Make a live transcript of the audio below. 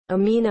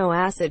Amino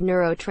acid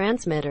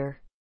neurotransmitter.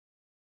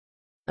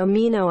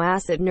 Amino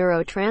acid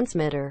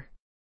neurotransmitter.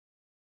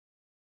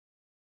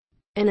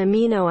 An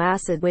amino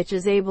acid which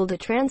is able to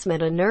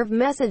transmit a nerve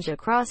message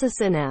across a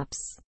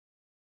synapse.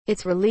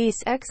 Its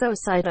release,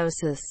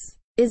 exocytosis,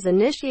 is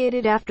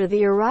initiated after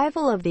the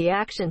arrival of the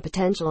action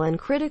potential and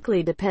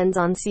critically depends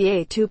on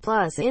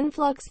Ca2+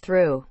 influx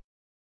through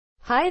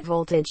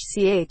high-voltage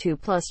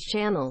Ca2+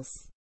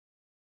 channels.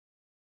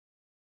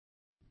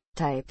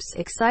 Types: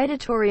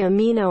 excitatory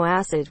amino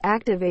acid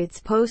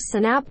activates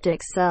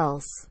post-synaptic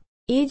cells,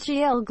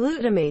 e.g.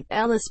 L-glutamate,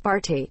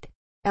 L-aspartate,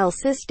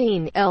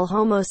 L-cysteine,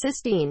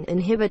 L-homocysteine.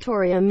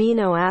 Inhibitory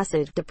amino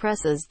acid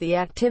depresses the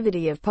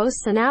activity of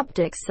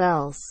post-synaptic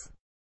cells,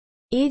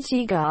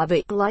 e.g.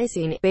 GABA,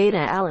 glycine,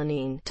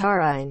 β-alanine,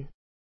 taurine.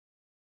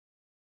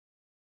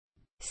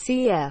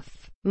 Cf.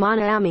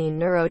 monoamine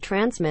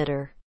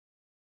neurotransmitter.